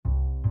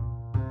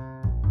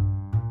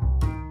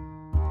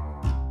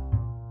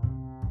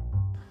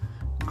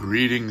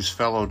Greetings,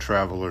 fellow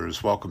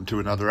travelers. Welcome to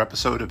another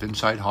episode of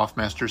Inside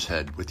Hoffmaster's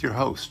Head with your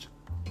host.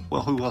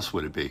 Well, who else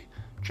would it be?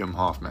 Jim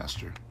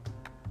Hoffmaster.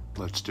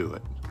 Let's do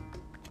it.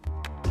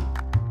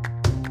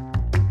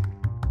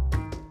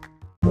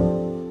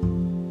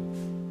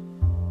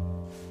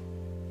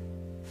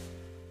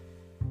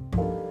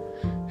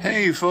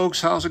 Hey,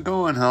 folks, how's it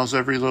going? How's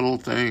every little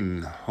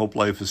thing? Hope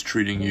life is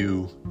treating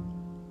you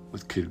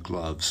with kid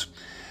gloves.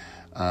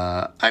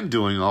 I'm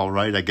doing all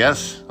right, I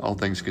guess, all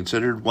things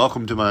considered.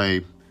 Welcome to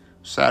my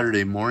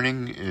Saturday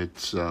morning.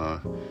 It's,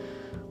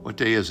 what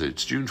day is it?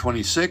 It's June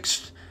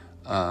 26th,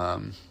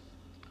 and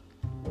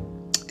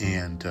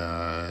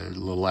a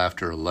little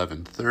after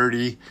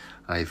 11:30.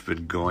 I've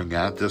been going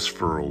at this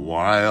for a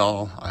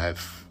while. I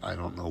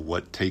don't know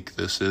what take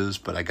this is,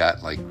 but I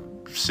got like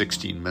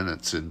 16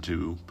 minutes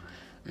into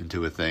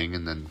a thing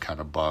and then kind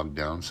of bogged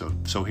down.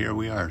 So here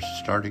we are,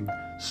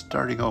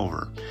 starting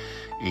over.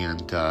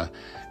 And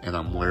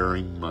I'm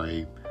wearing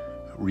my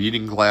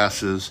reading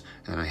glasses,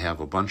 and I have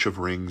a bunch of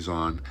rings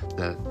on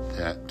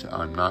that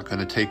I'm not going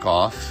to take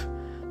off,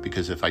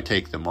 because if I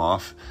take them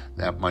off,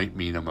 that might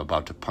mean I'm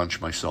about to punch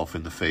myself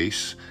in the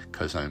face,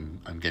 because I'm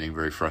getting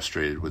very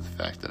frustrated with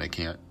the fact that I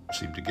can't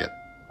seem to get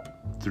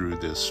through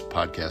this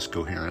podcast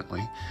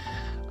coherently.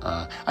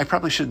 I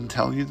probably shouldn't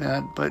tell you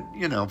that, but,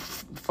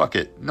 fuck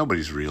it.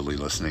 Nobody's really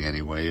listening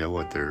anyway,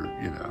 what they're,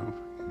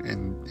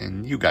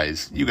 and you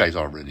guys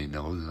already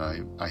know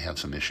that I have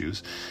some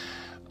issues.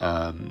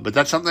 But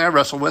that's something I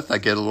wrestle with. I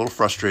get a little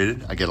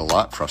frustrated. I get a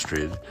lot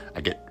frustrated.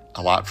 I get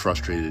a lot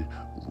frustrated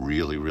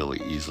really,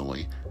 really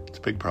easily. It's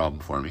a big problem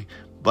for me,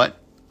 but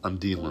I'm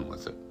dealing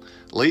with it.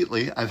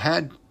 Lately, I've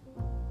had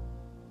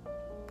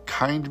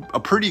a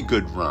pretty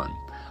good run.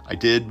 I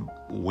did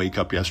wake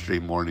up yesterday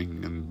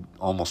morning and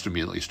almost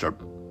immediately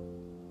start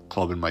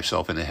clubbing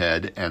myself in the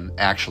head and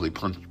actually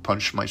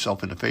punched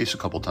myself in the face a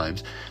couple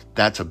times.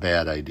 That's a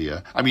bad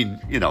idea. I mean,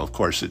 of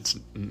course, it's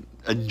in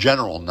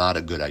general not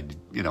a good idea.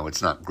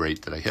 It's not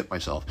great that I hit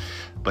myself,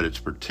 but it's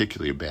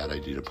particularly a bad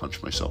idea to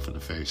punch myself in the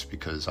face,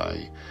 because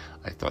I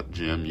thought,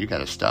 Jim, you got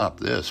to stop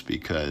this,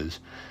 because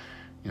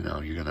you're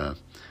gonna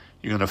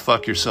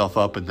fuck yourself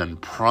up and then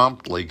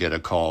promptly get a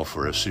call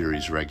for a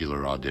series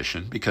regular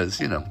audition, because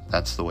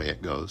that's the way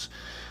it goes.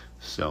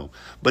 So,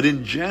 but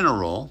in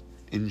general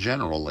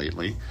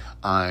lately,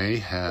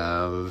 I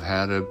have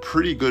had a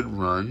pretty good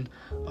run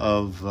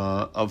of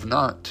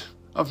not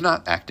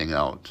acting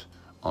out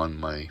on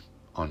my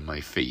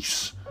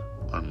face,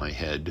 on my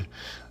head.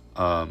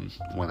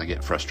 When I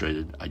get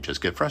frustrated, I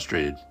just get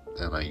frustrated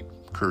and I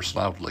curse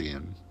loudly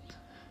and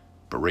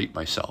berate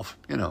myself,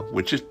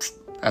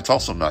 that's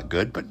also not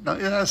good, but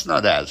that's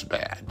not as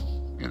bad,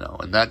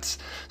 and that's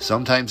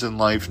sometimes in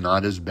life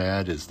not as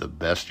bad as the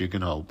best you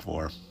can hope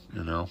for,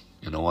 you know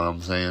what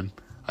I'm saying?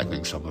 I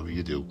think some of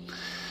you do.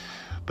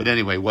 But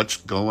anyway, what's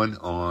going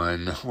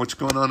on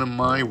in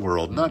my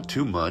world? Not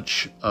too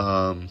much.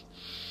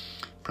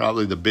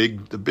 Probably the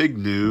big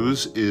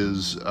news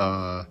is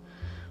my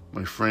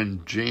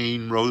friend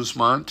Jane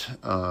Rosemont,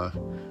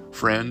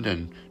 friend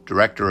and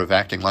director of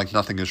Acting Like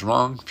Nothing Is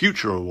Wrong,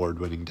 future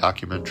award-winning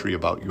documentary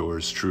about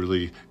yours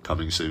truly,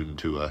 coming soon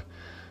to a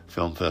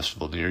film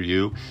festival near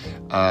you.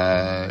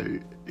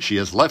 She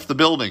has left the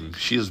building.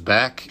 She is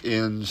back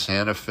in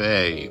Santa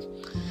Fe.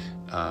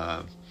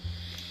 I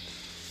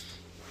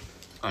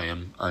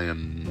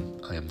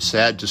am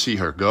sad to see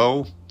her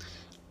go.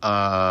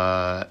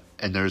 And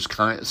there's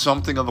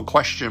something of a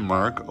question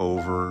mark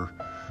over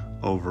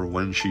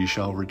when she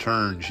shall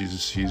return.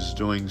 She's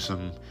doing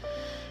some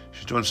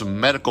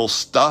medical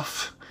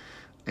stuff,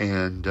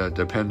 and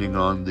depending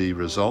on the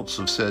results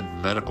of said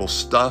medical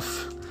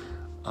stuff,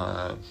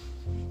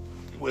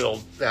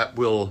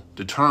 will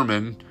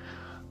determine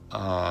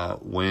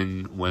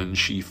when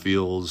she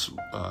feels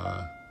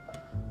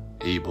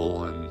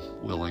able and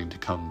willing to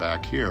come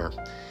back here.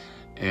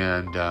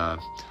 And I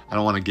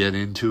don't want to get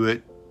into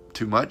it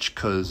too much,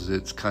 because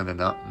it's kind of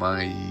not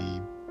my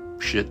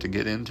shit to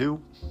get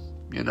into,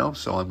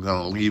 so I'm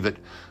going to leave it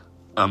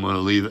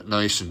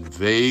nice and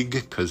vague,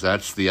 because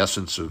that's the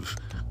essence of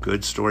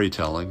good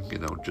storytelling,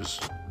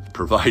 just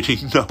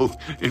providing no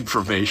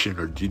information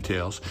or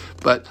details.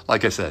 But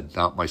like I said,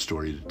 not my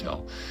story to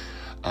tell.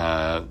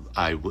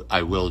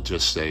 I will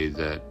just say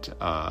that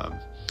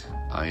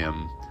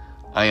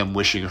I am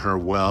wishing her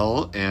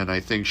well, and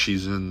I think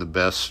she's in the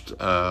best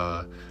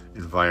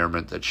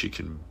environment that she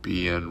can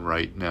be in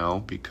right now,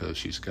 because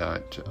she's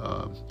got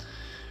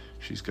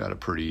a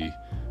pretty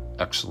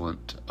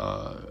excellent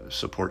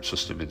support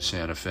system in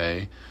Santa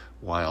Fe,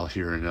 while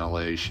here in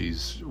LA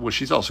she's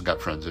also got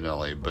friends in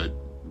LA, but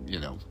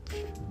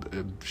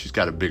she's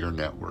got a bigger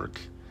network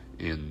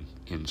in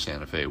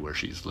Santa Fe, where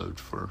she's lived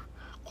for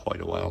quite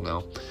a while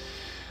now.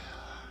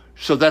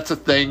 So that's a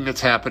thing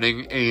that's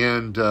happening,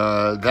 and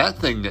that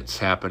thing that's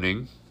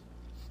happening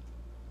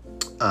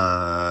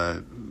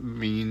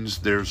means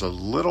there's a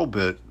little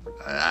bit,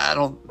 I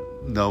don't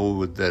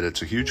know that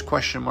it's a huge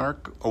question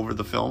mark over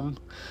the film,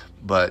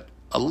 but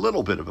a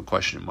little bit of a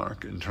question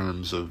mark in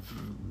terms of,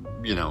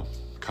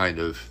 kind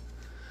of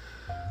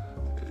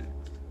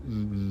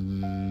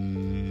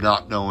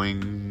not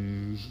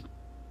knowing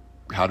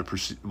how to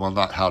proceed. Well,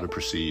 not how to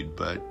proceed,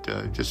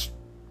 but just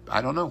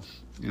I don't know.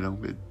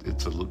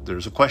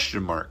 There's a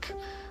question mark.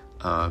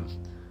 How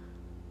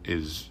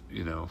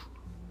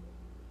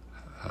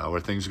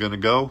are things going to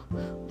go?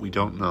 We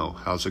don't know.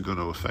 How's it going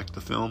to affect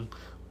the film?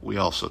 We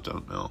also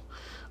don't know.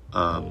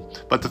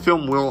 But the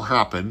film will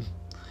happen.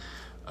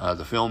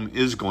 The film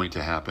is going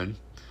to happen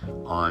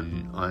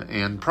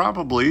and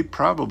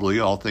probably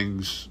all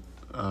things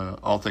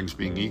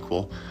being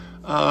equal,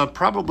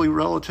 probably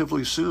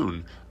relatively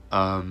soon.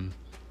 I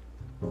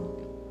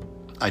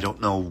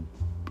don't know.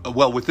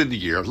 Well, within the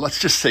year. Let's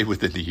just say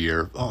within the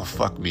year. Oh,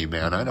 fuck me,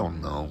 man. I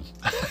don't know.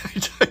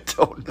 I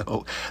don't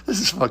know. This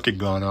has fucking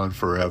gone on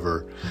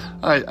forever.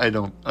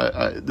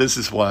 This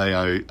is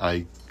why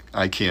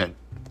I can't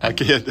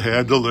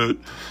handle it.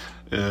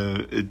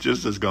 It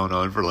just has gone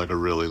on for like a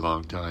really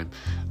long time.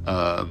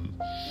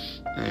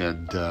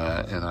 And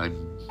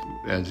I'm,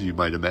 as you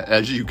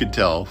can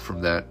tell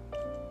from that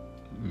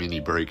mini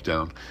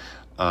breakdown,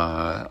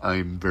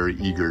 I'm very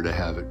eager to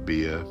have it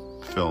be a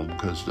film,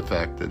 because the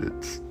fact that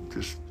it's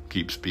just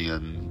keeps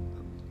being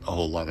a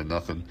whole lot of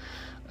nothing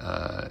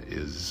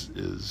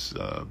is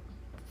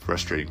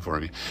frustrating for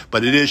me.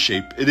 But it is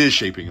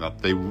shaping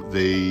up.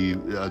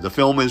 The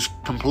film is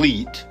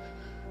complete,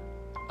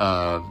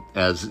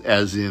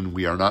 as in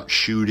we are not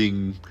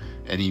shooting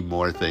any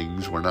more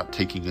things. We're not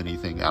taking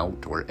anything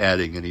out or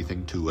adding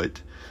anything to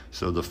it.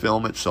 So the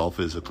film itself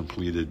is a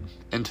completed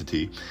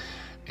entity,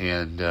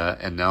 and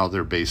now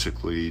they're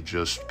basically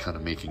just kind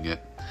of making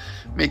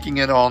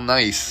it all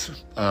nice.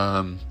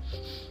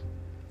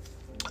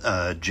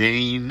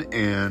 Jane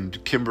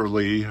and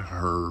Kimberly,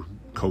 her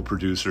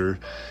co-producer,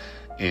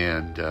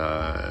 and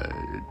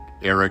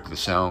Eric, the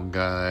sound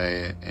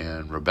guy,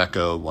 and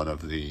Rebecca, one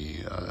of the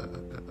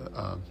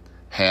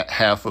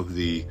half of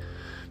the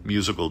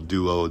musical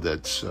duo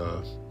that's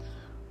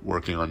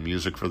working on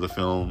music for the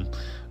film.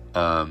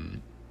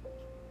 I'm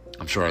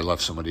sure I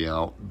left somebody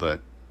out,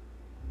 but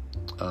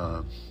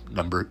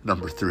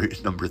number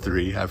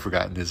three, I've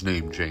forgotten his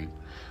name, Jane.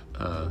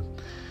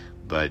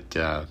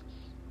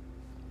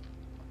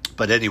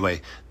 But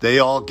anyway, they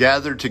all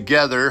gathered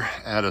together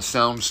at a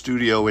sound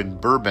studio in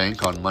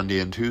Burbank on Monday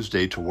and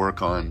Tuesday to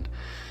work on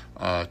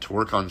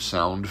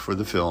sound for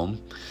the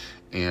film,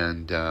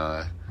 and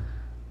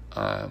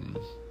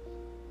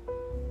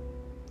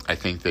I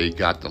think they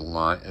got the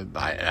line.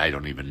 I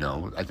don't even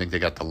know. I think they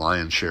got the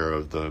lion's share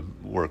of the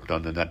work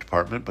done in that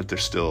department, but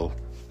there's still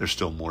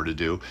more to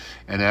do.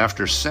 And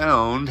after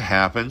sound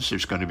happens,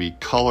 there's going to be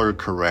color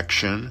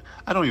correction.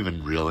 I don't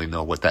even really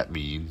know what that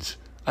means.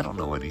 I don't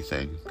know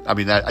anything. I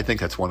mean, I think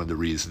that's one of the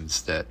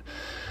reasons that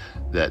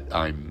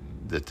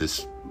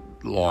this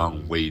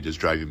long wait is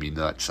driving me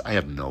nuts. I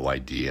have no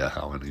idea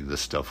how any of this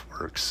stuff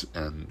works,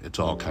 and it's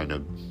all kind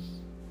of,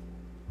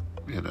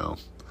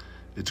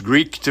 it's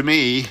Greek to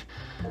me.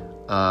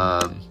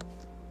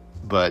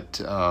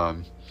 But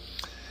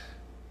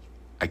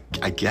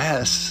I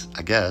guess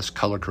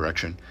color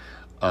correction.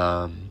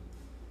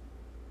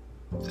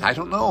 I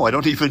don't know. I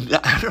don't even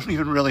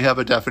really have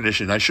a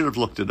definition. I should have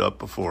looked it up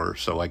before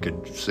so I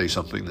could say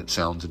something that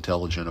sounds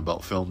intelligent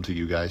about film to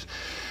you guys.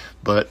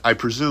 But I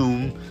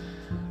presume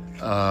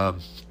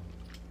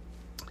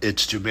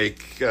it's to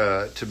make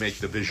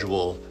the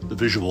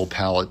visual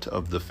palette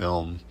of the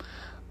film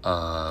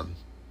a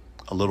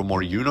little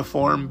more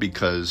uniform,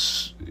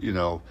 because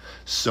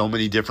so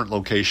many different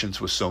locations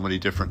with so many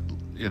different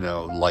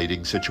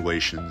lighting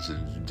situations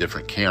and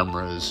different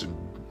cameras and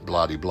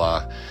blah de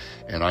blah.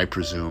 And I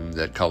presume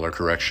that color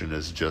correction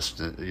is just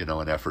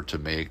an effort to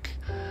make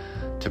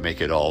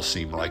it all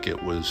seem like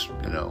it was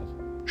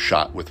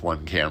shot with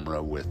one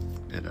camera with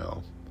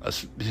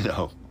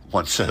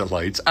one set of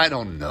lights. I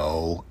don't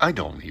know. I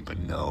don't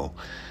even know.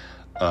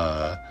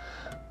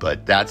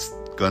 But that's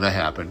gonna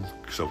happen.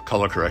 So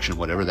color correction,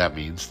 whatever that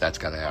means, that's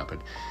gotta happen.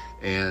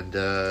 And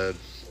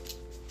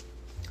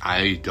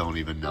I don't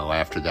even know.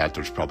 After that,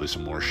 there's probably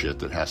some more shit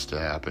that has to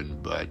happen.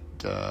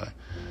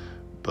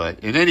 But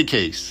in any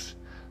case,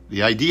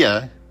 the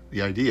idea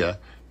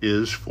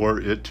is for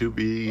it to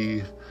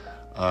be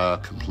a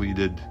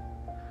completed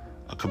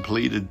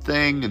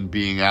thing, and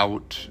being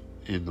out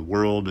in the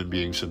world and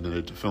being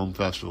submitted to film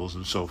festivals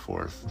and so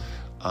forth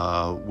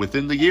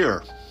within the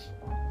year.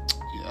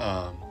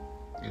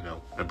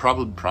 And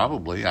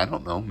probably, I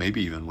don't know,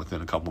 maybe even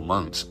within a couple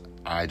months.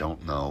 I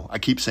don't know. I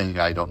keep saying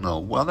I don't know.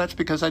 Well, that's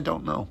because I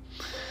don't know.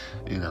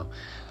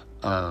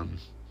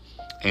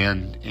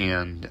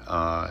 And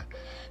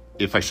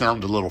if I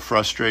sound a little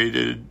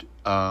frustrated,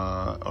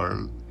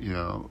 or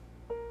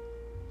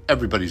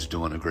everybody's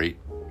doing a great,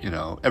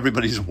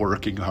 everybody's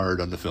working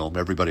hard on the film.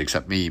 Everybody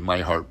except me.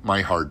 My hard.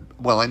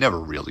 Well, I never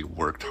really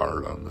worked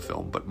hard on the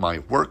film, but my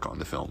work on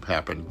the film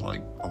happened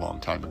like a long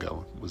time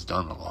ago. It was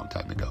done a long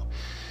time ago.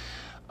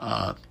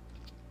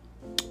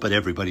 But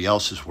everybody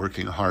else is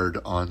working hard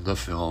on the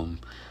film,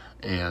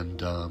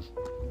 and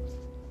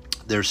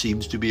there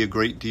seems to be a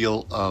great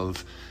deal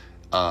of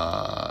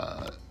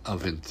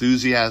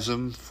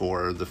enthusiasm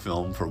for the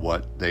film, for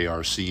what they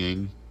are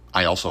seeing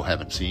I also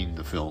haven't seen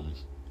the film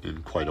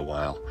in quite a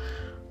while,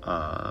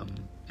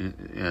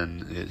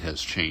 and it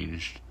has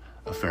changed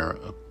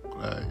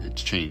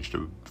it's changed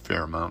a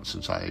fair amount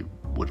since I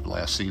would have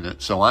last seen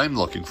it. So I'm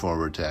looking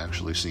forward to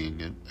actually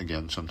seeing it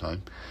again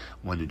sometime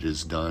when it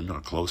is done or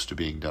close to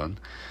being done.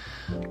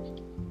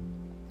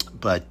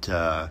 But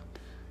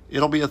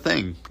it'll be a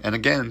thing. And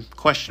again,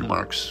 question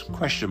marks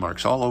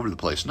all over the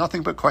place.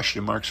 Nothing but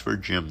question marks for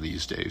Jim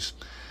these days.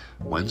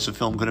 When's the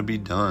film going to be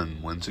done?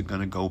 When's it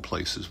going to go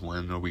places?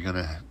 When are we going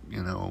to,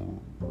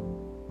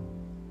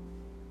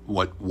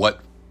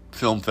 what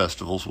film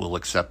festivals will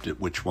accept it?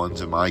 Which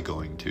ones am I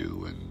going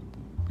to? And,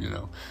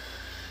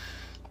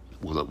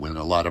 will it win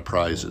a lot of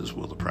prizes?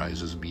 Will the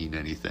prizes mean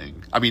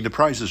anything? I mean, the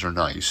prizes are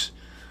nice,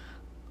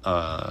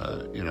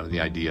 the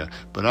idea.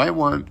 But I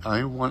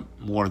want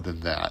more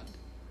than that.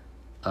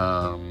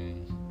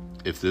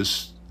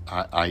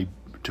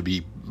 To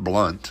be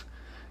blunt,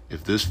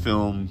 if this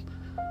film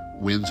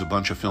wins a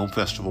bunch of film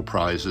festival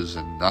prizes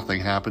and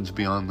nothing happens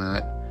beyond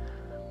that,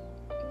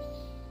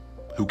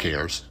 who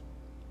cares?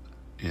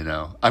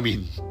 I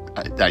mean,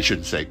 I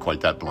shouldn't say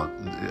quite that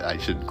blunt. I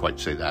shouldn't quite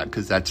say that,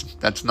 because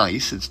that's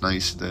nice. It's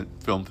nice that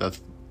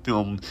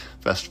film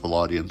festival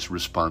audience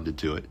responded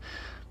to it.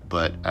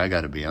 But I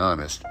got to be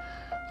honest.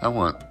 I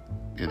want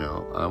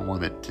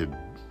it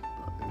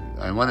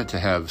to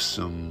have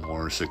some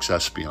more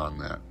success beyond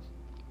that.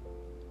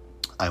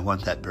 I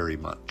want that very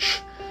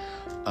much.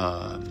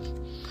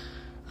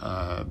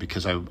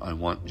 Because I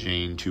want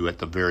Jane to, at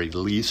the very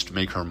least,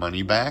 make her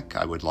money back.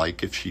 I would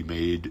like if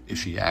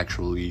she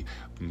actually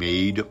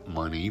made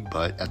money,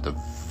 but at the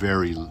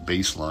very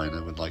baseline, I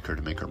would like her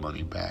to make her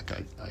money back.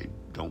 I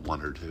don't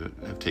want her to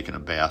have taken a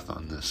bath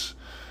on this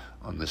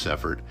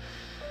effort.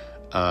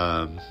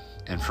 And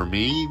for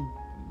me,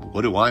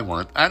 what do I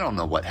want? I don't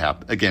know what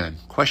happened. Again,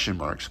 question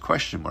marks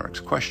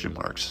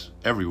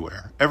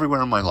everywhere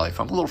in my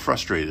life. I'm a little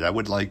frustrated. I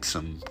would like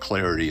some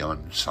clarity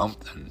on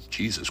something.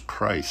 Jesus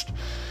Christ.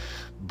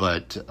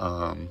 But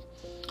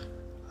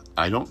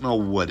I don't know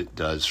what it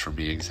does for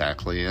me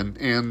exactly.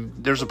 And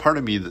there's a part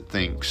of me that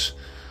thinks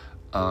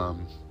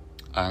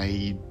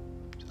I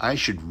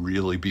should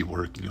really be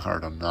working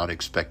hard on not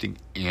expecting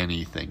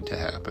anything to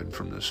happen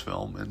from this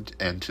film,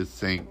 and to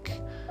think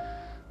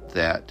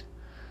that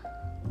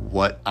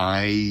what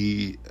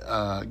I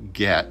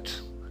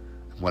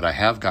what I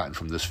have gotten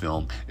from this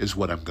film is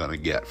what I'm going to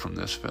get from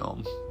this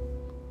film.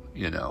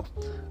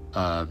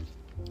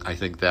 I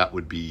think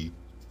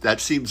that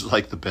seems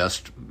like the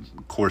best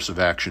course of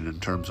action in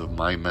terms of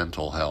my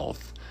mental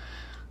health,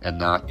 and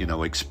not,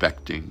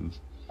 expecting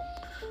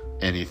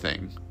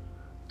anything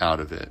out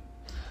of it.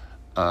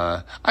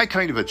 I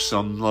kind of, at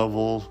some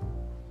level,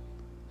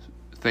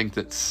 think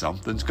that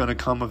something's going to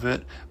come of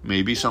it.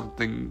 Maybe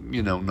something,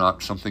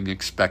 not something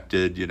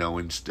expected,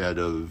 instead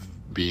of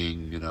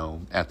being,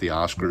 at the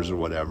Oscars or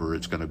whatever,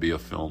 it's going to be a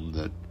film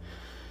that,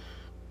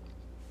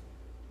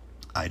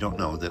 I don't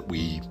know, that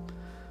we,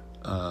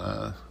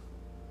 that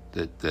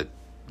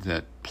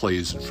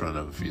plays in front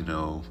of,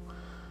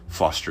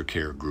 foster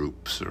care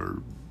groups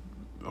or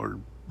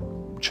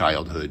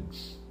childhood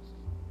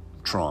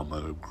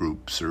trauma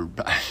groups, or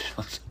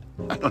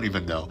I don't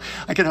even know.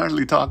 I can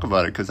hardly talk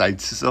about it because I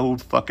so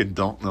fucking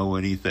don't know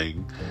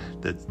anything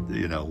that,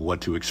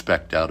 what to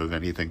expect out of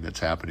anything that's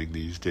happening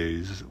these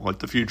days. What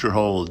the future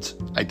holds,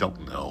 I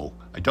don't know.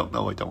 I don't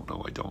know.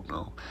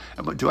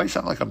 Do I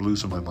sound like I'm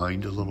losing my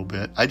mind a little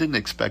bit? I didn't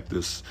expect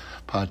this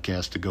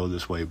podcast to go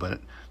this way, but,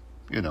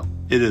 it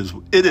is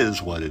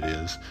what it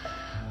is.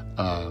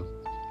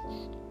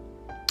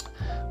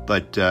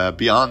 But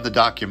beyond the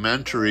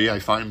documentary, I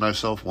find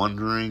myself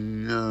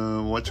wondering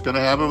what's going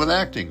to happen with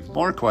acting.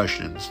 More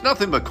questions.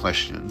 Nothing but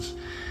questions.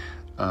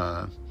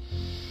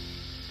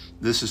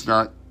 This is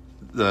not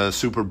the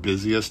super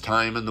busiest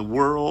time in the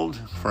world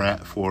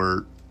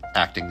for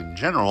acting in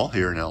general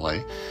here in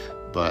LA,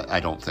 but I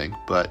don't think.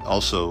 But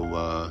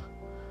also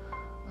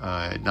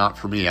not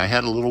for me. I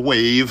had a little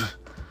wave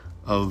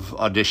of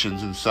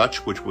auditions and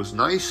such, which was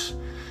nice.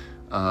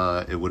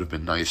 It would have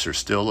been nicer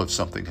still if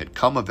something had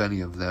come of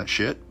any of that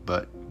shit,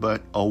 but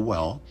oh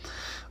well.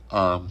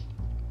 I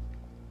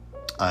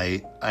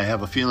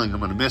have a feeling I'm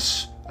going to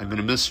miss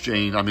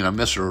Jane. I mean, I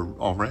miss her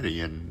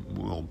already, and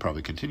we'll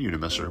probably continue to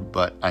miss her,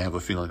 but I have a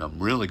feeling I'm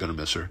really going to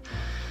miss her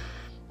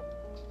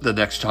the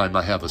next time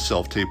I have a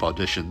self-tape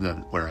audition,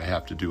 then where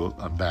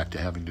I'm back to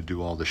having to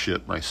do all the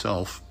shit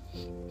myself.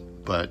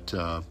 But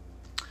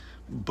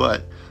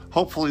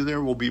hopefully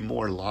there will be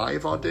more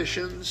live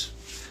auditions.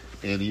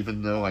 And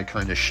even though I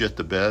kind of shit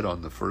the bed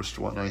on the first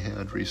one I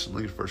had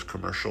recently, first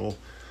commercial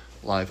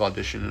live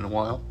audition in a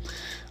while,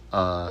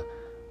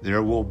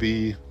 there will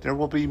be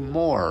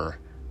more,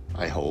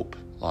 I hope,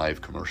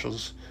 live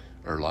commercials,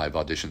 or live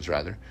auditions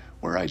rather,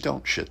 where I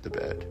don't shit the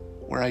bed,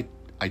 where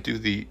I do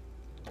the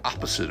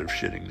opposite of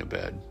shitting the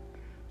bed.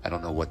 I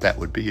don't know what that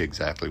would be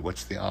exactly.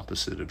 What's the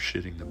opposite of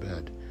shitting the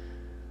bed?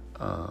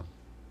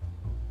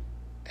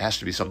 It has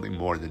to be something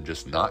more than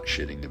just not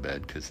shitting the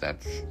bed, because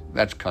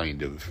that's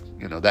kind of,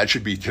 that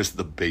should be just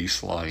the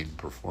baseline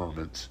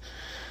performance.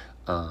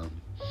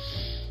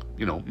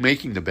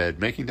 making the bed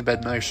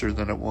nicer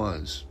than it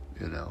was,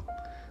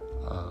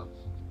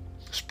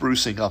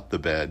 sprucing up the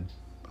bed.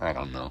 I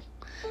don't know.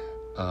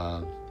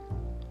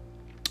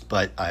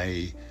 But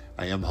I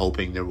am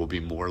hoping there will be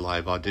more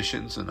live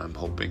auditions, and I'm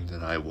hoping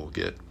that I will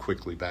get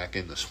quickly back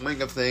in the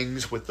swing of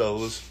things with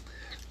those.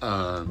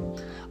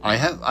 I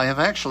have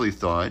actually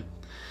thought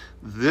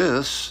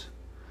this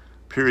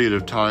period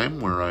of time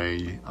where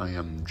I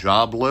am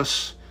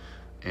jobless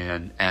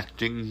and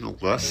acting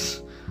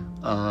less,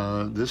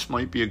 this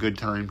might be a good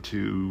time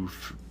to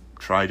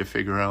try to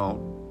figure out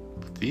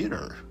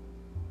theater.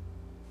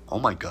 Oh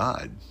my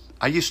God.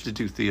 I used to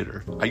do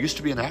theater. I used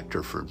to be an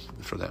actor for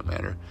that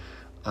matter.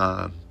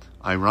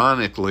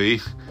 Ironically,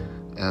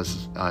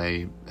 as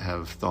I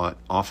have thought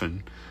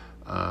often,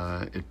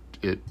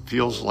 it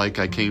feels like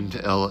I came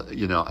to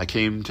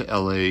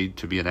LA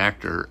to be an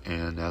actor,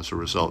 and as a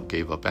result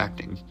gave up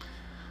acting.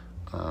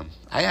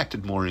 I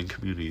acted more in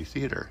community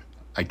theater.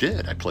 I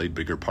did. I played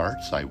bigger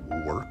parts. I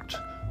worked,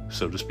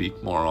 so to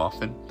speak, more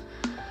often.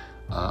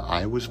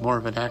 I was more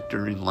of an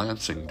actor in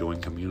Lansing doing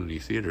community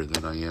theater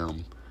than I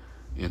am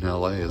in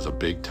LA as a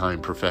big-time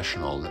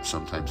professional that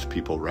sometimes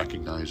people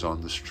recognize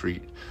on the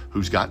street,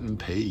 who's gotten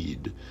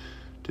paid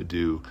to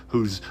do,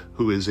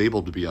 who is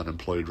able to be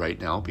unemployed right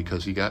now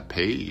because he got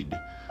paid,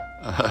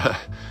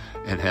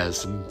 and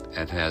has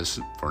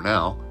for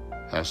now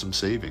some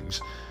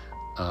savings.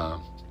 But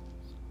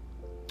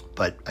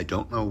I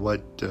don't know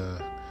what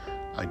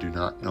I do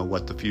not know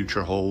what the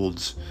future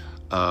holds,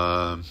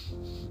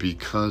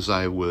 because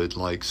I would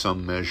like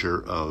some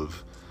measure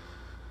of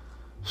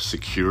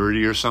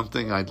security or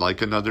something. I'd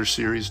like another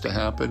series to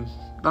happen,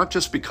 not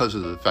just because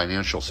of the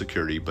financial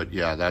security, but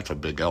yeah, that's a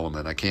big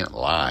element. I can't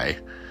lie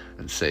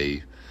and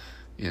say,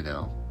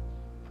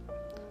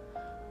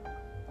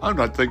 I'm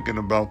not thinking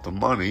about the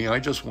money. I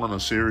just want a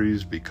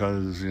series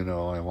because,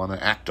 I want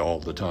to act all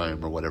the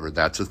time or whatever.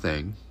 That's a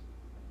thing.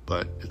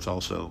 But it's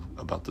also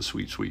about the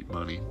sweet, sweet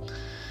money.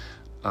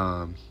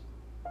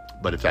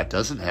 But if that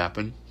doesn't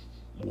happen,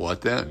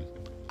 what then?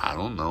 I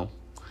don't know.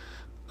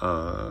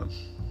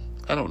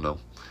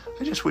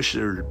 I just wish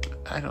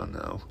I don't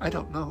know.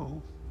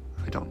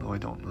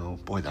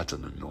 Boy, that's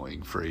an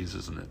annoying phrase,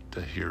 isn't it?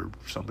 To hear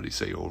somebody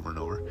say over and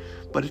over.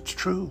 But it's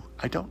true.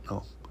 I don't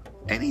know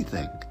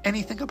anything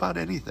about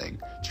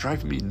anything. It's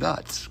driving me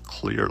nuts,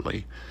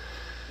 clearly.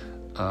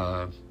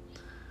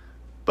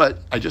 But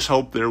I just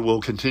hope there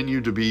will continue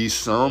to be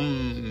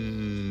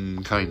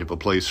some kind of a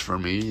place for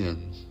me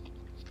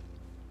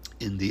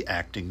in the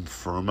acting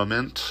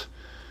firmament.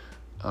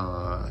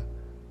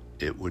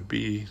 It would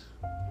be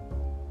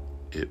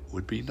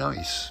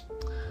nice.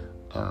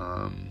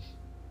 And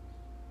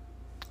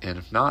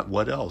if not,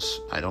 what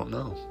else? I don't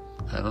know.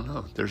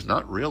 There's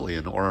not really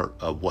a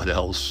what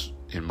else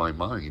in my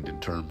mind in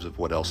terms of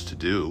what else to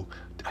do.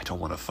 I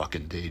don't want a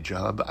fucking day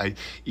job.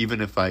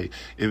 If I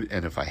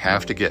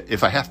have to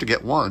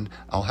get one,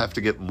 I'll have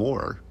to get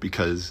more,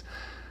 because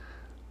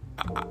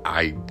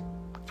I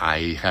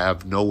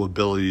have no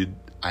ability.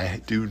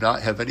 I do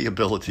not have any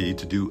ability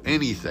to do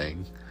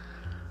anything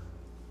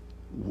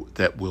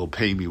that will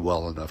pay me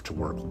well enough to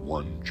work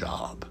one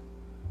job,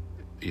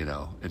 in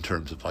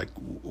terms of like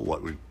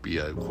what would be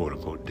a quote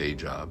unquote day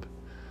job.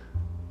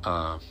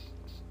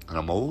 And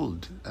I'm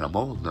old and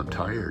I'm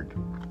tired.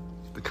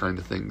 The kind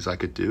of things I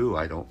could do,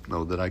 I don't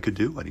know that I could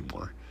do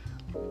anymore.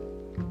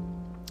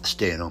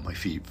 Staying on my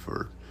feet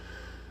for,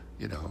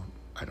 8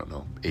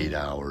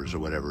 hours or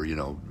whatever,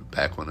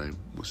 back when I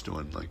was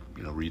doing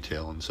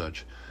retail and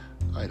such.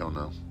 I don't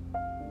know.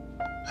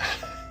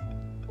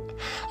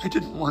 I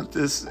didn't want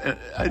this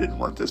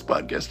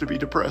podcast to be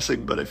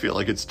depressing, but I feel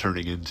like it's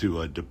turning into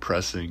a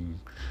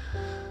depressing,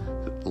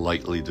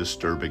 lightly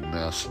disturbing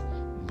mess.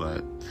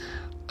 But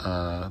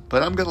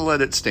I'm going to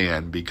let it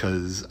stand,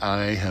 because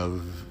I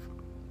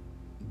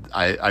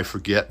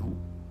forget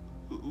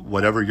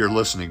whatever you're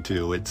listening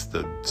to. It's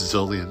the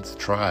zillionth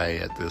try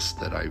at this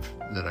that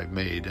I've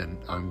made, and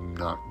I'm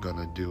not going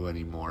to do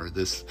any more.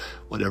 This,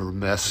 whatever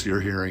mess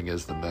you're hearing,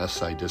 is the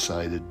mess I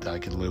decided I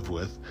can live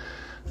with.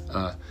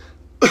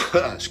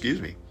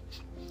 Excuse me.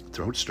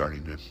 Throat is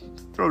starting to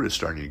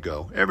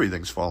go.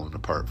 Everything's falling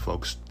apart,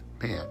 folks.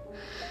 Man.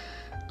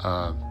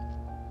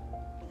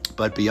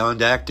 But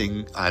beyond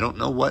acting, I don't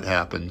know what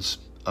happens.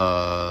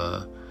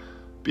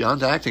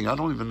 Beyond acting, I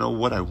don't even know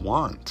what I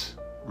want,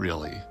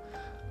 really,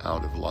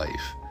 out of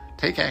life.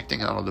 Take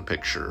acting out of the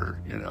picture,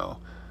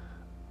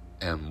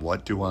 and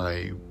what do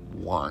I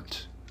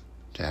want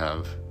to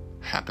have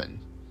happen?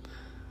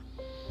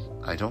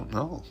 I don't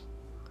know.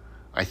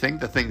 I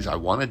think the things I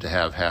wanted to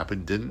have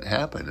happen didn't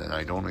happen, and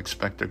I don't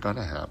expect they're going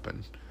to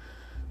happen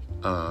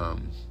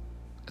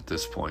at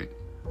this point.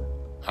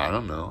 I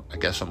don't know. I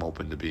guess I'm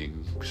open to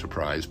being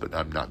surprised, but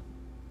I'm not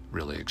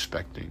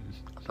expecting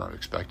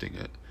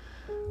it.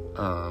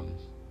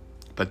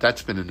 But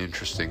that's been an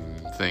interesting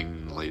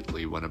thing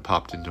lately when it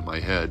popped into my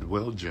head.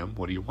 Well, Jim,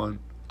 what do you want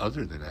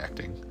other than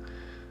acting?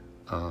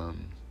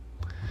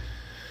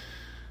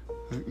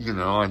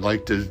 I'd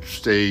like to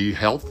stay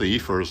healthy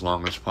for as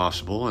long as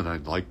possible, and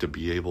I'd like to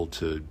be able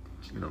to,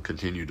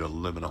 continue to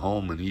live in a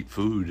home and eat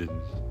food and,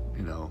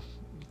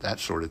 that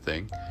sort of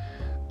thing.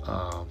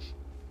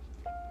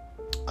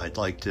 I'd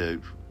like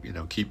to,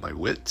 keep my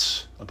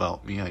wits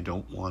about me. I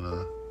don't want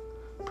to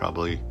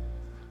probably,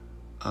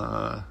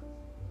 the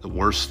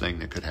worst thing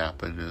that could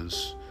happen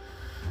is,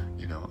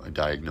 a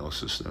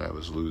diagnosis that I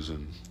was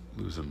losing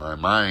my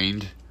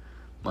mind,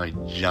 my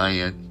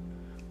giant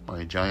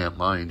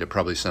mind. It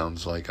probably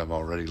sounds like I've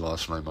already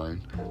lost my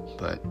mind,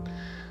 but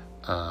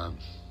I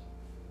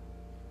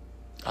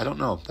don't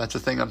know. That's a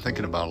thing I'm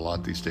thinking about a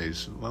lot these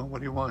days. Well, what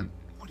do you want?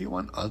 What do you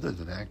want other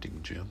than acting,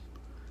 Jim?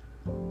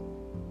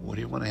 What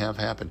do you want to have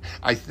happen?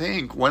 I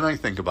think when I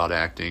think about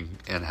acting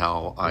and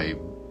how I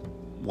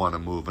want to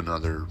move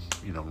another,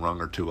 rung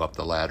or two up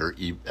the ladder,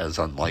 as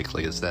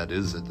unlikely as that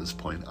is at this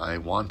point, I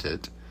want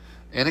it.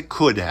 And it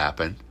could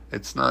happen.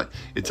 It's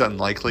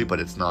unlikely, but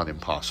it's not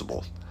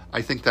impossible.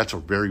 I think that's a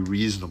very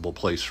reasonable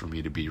place for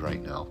me to be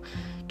right now,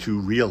 to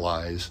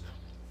realize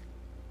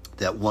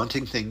that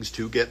wanting things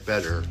to get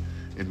better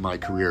in my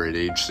career at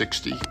age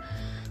 60,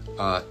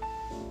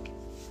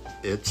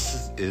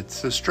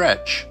 it's a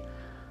stretch,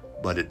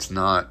 but it's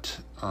not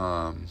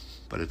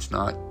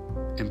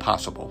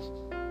impossible.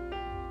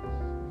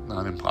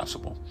 Not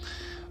impossible.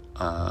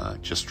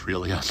 Just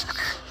really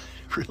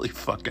really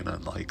fucking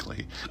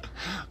unlikely.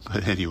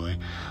 But anyway,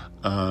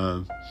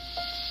 I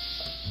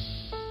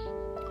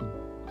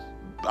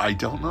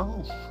don't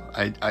know.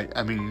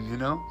 I mean,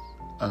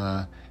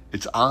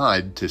 it's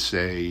odd to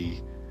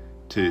say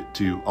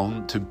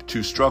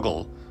to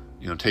struggle,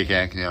 take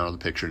acting out of the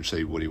picture and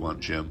say, what do you want,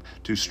 Jim?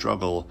 To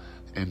struggle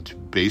and to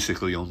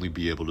basically only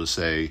be able to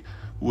say,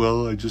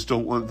 well, I just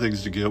don't want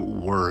things to get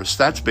worse.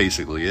 That's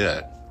basically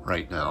it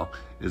right now.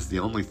 Is the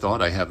only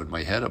thought I have in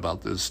my head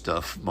about this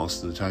stuff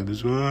most of the time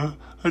is,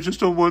 I just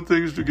don't want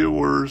things to get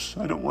worse.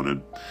 I don't want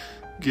to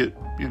get,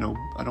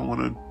 I don't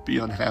want to be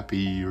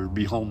unhappy or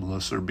be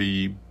homeless or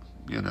be,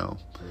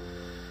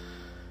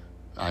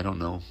 I don't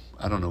know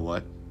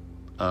what.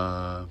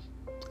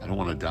 I don't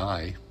want to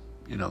die,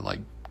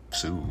 like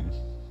soon.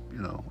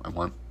 I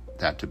want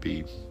that to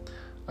be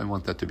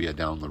a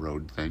down the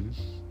road thing.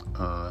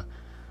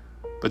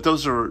 But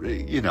those are,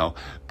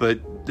 but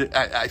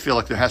I feel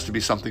like there has to be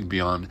something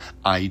beyond,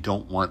 I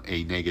don't want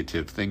a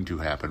negative thing to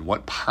happen.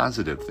 What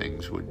positive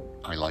things would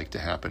I like to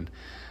happen?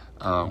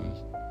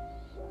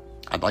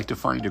 I'd like to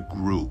find a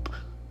group,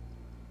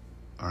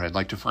 or I'd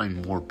like to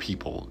find more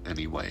people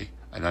anyway,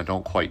 and I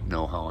don't quite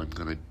know how I'm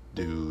going to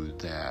do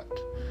that.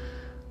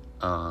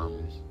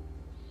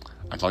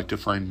 I'd like to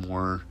find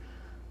more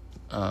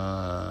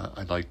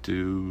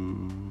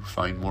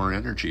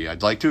energy.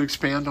 I'd like to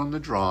expand on the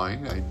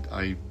drawing.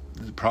 I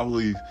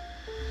probably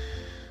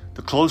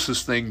the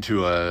closest thing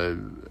to a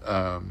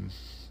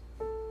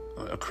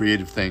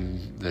creative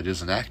thing that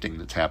isn't acting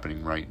that's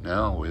happening right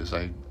now is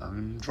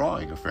I'm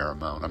drawing a fair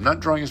amount. I'm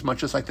not drawing as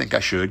much as I think I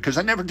should, because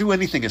I never do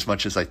anything as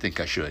much as I think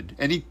I should.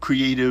 Any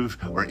creative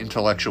or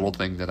intellectual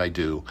thing that I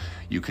do,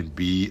 you can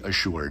be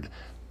assured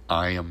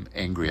I am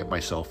angry at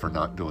myself for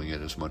not doing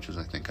it as much as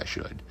I think I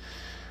should.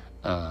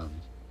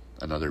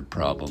 Another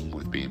problem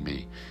with being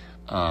me.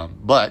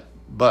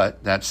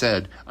 But that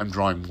said, I'm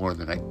drawing more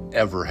than I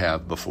ever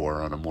have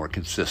before on a more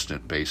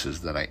consistent basis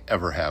than I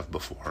ever have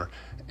before,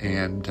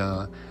 and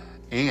I'm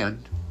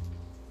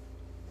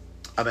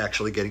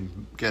actually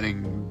getting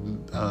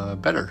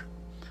better.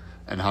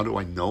 And how do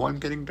I know I'm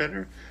getting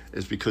better?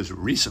 Is because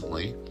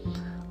recently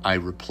I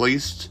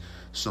replaced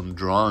some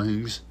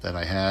drawings that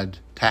I had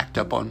tacked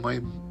up on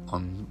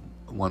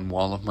one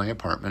wall of my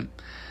apartment.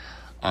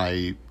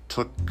 I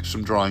took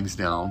some drawings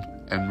down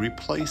and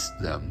replaced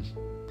them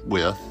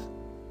with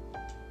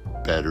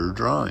better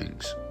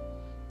drawings.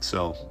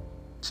 So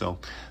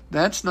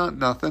that's not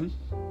nothing,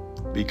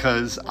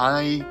 because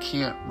I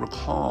can't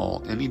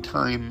recall any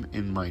time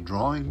in my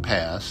drawing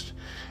past,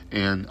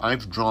 and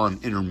I've drawn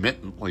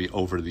intermittently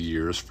over the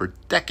years for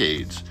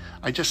decades.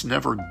 I just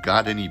never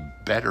got any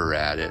better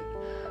at it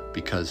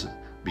because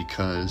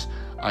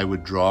I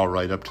would draw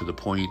right up to the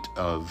point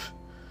of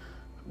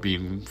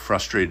being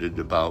frustrated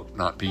about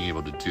not being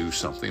able to do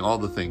something. All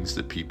the things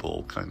that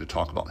people kind of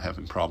talk about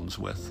having problems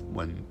with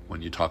when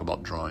you talk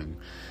about drawing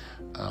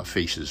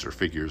faces or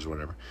figures or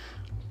whatever.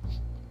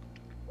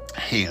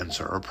 Hands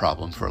are a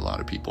problem for a lot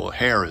of people.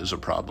 Hair is a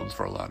problem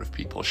for a lot of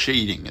people.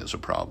 Shading is a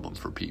problem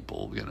for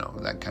people,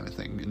 that kind of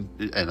thing.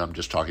 And I'm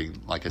just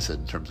talking, like I said,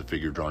 in terms of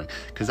figure drawing,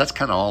 because that's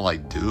kind of all I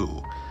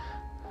do.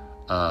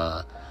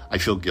 I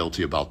feel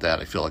guilty about that.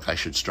 I feel like I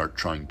should start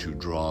trying to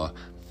draw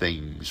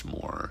things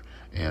more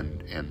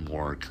and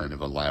more kind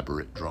of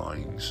elaborate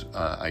drawings.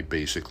 I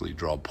basically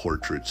draw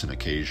portraits and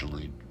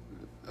occasionally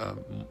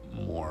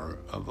more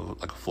of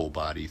a full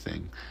body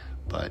thing,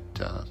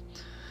 but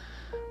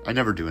I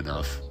never do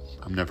enough.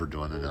 I'm never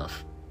doing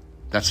enough.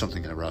 That's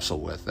something I wrestle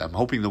with. I'm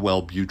hoping the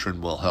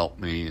Wellbutrin will help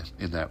me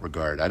in that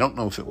regard. I don't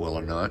know if it will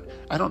or not.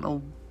 I don't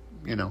know,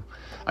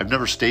 I've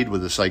never stayed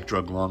with a psych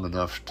drug long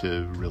enough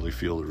to really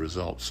feel the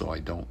results, so I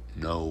don't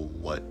know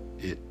what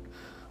it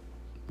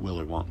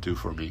will or won't do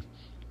for me.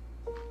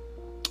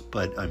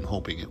 But I'm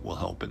hoping it will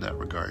help in that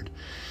regard.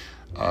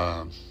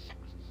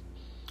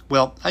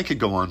 Well, I could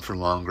go on for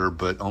longer,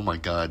 but oh my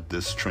God,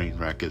 this train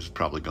wreck has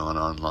probably gone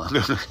on long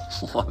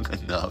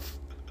enough.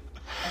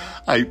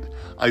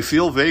 I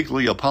feel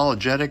vaguely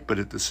apologetic, but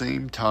at the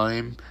same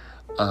time,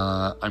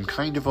 I'm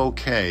kind of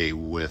okay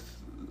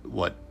with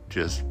what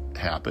just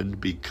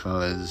happened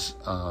because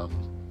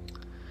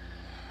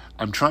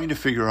I'm trying to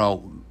figure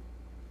out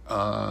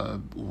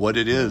what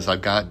it is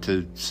I've got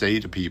to say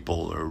to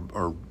people,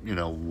 or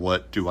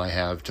what do I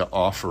have to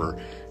offer,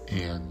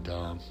 and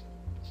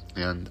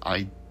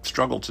I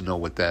struggle to know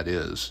what that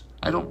is.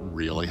 I don't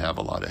really have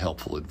a lot of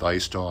helpful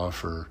advice to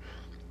offer.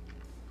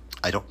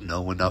 I don't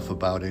know enough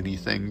about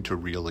anything to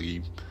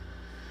really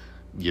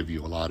give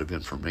you a lot of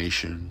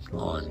information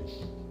on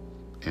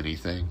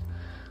anything.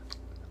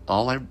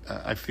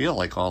 I feel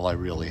like all I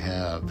really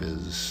have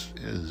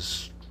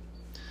is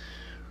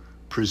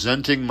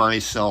presenting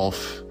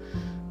myself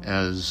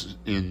as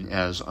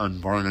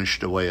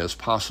unvarnished a way as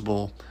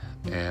possible,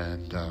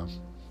 and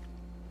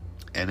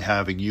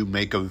having you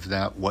make of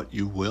that what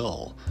you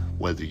will,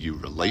 whether you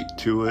relate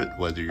to it,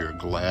 whether you're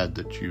glad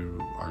that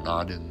you are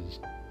not in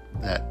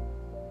that,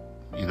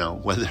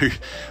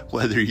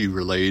 whether you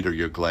relate or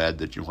you're glad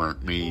that you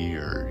aren't me,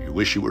 or you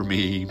wish you were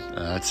me.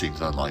 That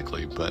seems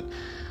unlikely, but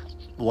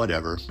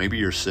whatever. Maybe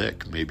you're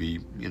sick.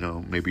 Maybe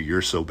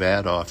you're so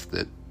bad off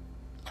that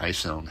I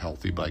sound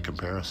healthy by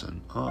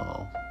comparison.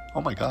 Oh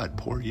my God,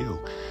 poor you.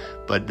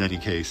 But in any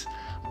case,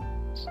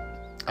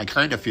 I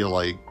kind of feel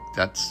like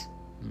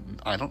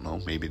I don't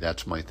know, maybe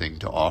that's my thing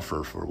to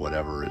offer for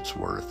whatever it's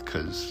worth,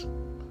 because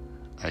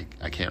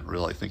I can't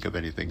really think of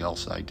anything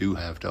else I do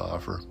have to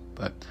offer.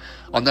 But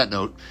on that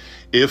note,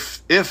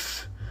 if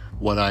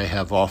what I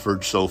have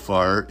offered so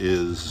far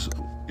is,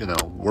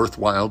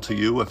 worthwhile to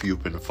you, if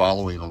you've been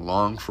following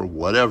along for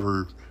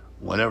whatever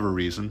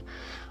reason,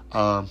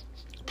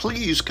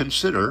 please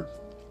consider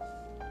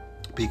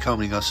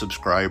becoming a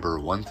subscriber.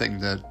 One thing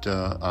that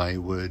I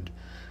would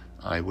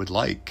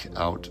like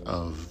out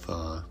of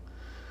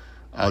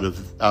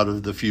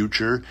the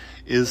future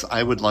is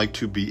I would like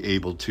to be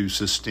able to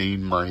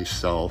sustain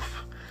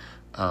myself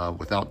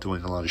without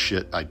doing a lot of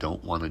shit I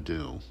don't want to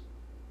do.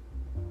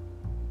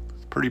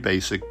 It's pretty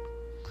basic.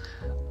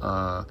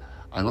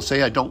 I don't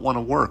say I don't want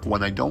to work.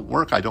 When I don't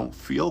work, I don't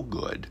feel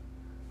good.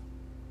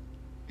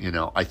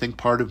 I think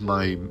part of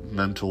my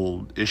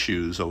mental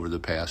issues over the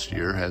past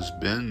year has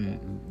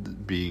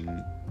been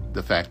being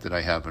the fact that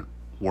I haven't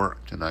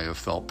worked, and I have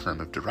felt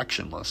kind of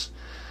directionless,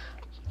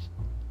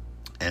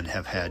 and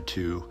have had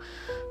to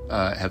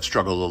have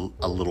struggled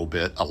a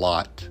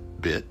lot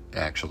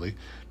actually,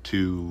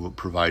 to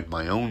provide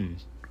my own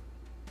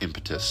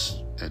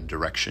impetus and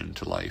direction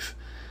to life.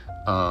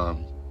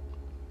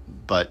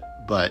 But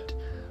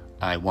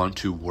I want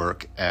to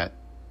work at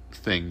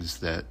things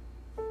that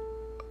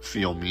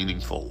feel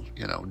meaningful.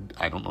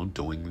 I don't know,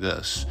 doing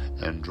this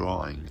and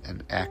drawing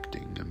and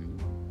acting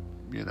and,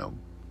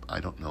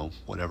 I don't know,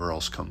 whatever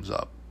else comes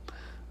up.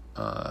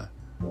 I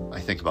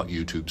think about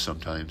YouTube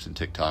sometimes and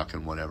TikTok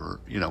and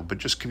whatever, but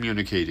just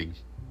communicating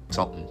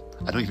something.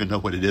 I don't even know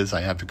what it is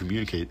I have to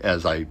communicate.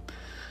 As I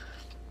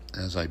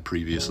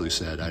previously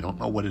said, I don't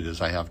know what it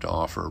is I have to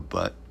offer,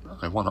 but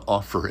I want to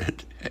offer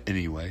it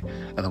anyway.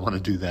 And I want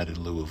to do that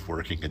in lieu of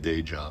working a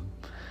day job,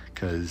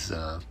 because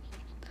I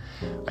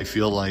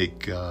feel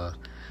like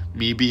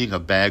me being a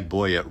bag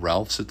boy at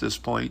Ralph's at this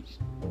point,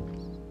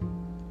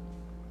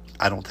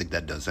 I don't think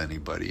that does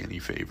anybody any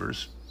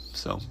favors.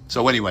 So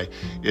anyway,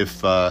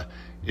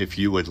 if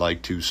you would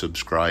like to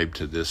subscribe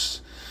to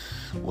this,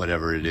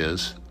 whatever it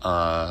is,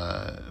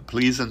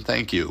 please and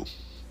thank you.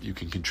 You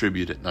can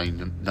contribute at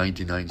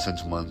 99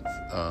 cents a month,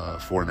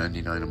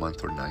 $4.99 a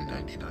month, or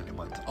 $9.99 a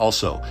month.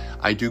 Also,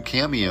 I do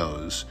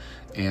cameos,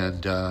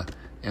 and I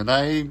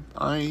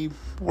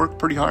work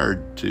pretty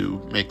hard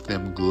to make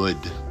them good.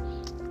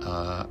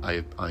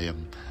 I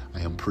am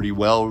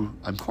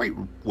quite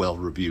well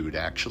reviewed,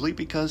 actually,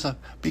 because I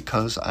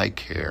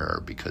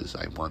care, because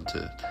I want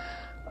to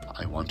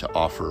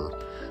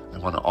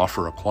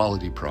offer a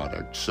quality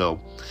product. So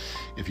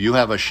if you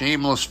have a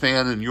Shameless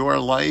fan in your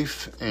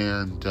life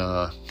and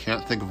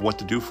can't think of what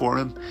to do for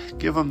him,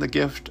 give him the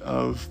gift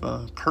of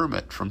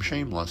Kermit from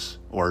Shameless,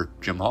 or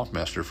Jim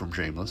Hoffmaster from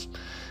Shameless,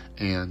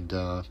 and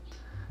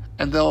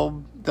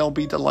they'll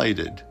be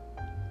delighted.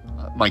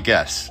 My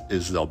guess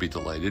is they'll be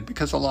delighted,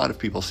 because a lot of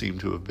people seem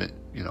to have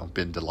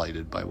been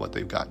delighted by what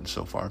they've gotten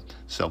so far.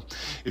 So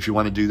if you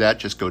want to do that,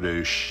 just go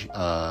to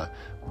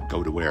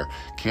where?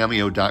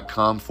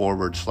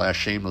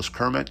 Cameo.com/Shameless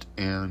Kermit,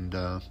 and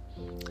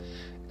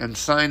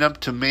sign up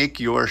to make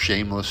your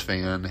Shameless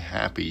fan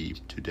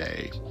happy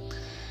today.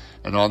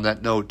 And on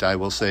that note, I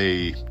will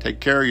say,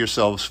 take care of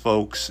yourselves,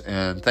 folks,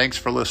 and thanks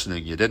for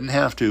listening. You didn't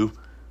have to,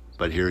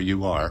 but here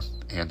you are,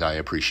 and I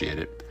appreciate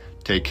it.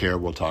 Take care.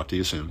 We'll talk to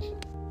you soon.